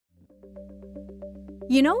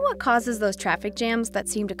You know what causes those traffic jams that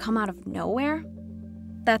seem to come out of nowhere?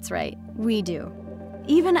 That's right, we do.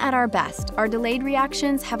 Even at our best, our delayed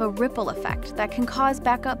reactions have a ripple effect that can cause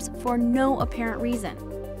backups for no apparent reason.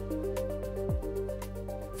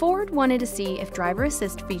 Ford wanted to see if driver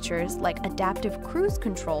assist features like adaptive cruise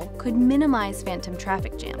control could minimize phantom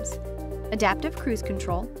traffic jams. Adaptive Cruise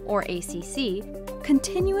Control, or ACC,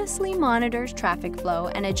 continuously monitors traffic flow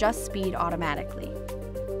and adjusts speed automatically.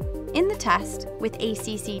 In the test, with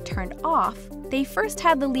ACC turned off, they first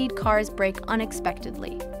had the lead cars brake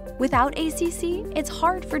unexpectedly. Without ACC, it's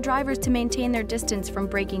hard for drivers to maintain their distance from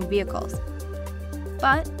braking vehicles.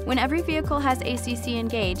 But when every vehicle has ACC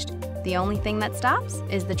engaged, the only thing that stops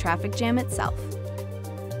is the traffic jam itself.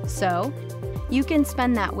 So, you can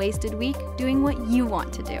spend that wasted week doing what you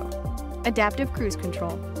want to do. Adaptive Cruise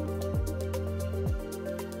Control.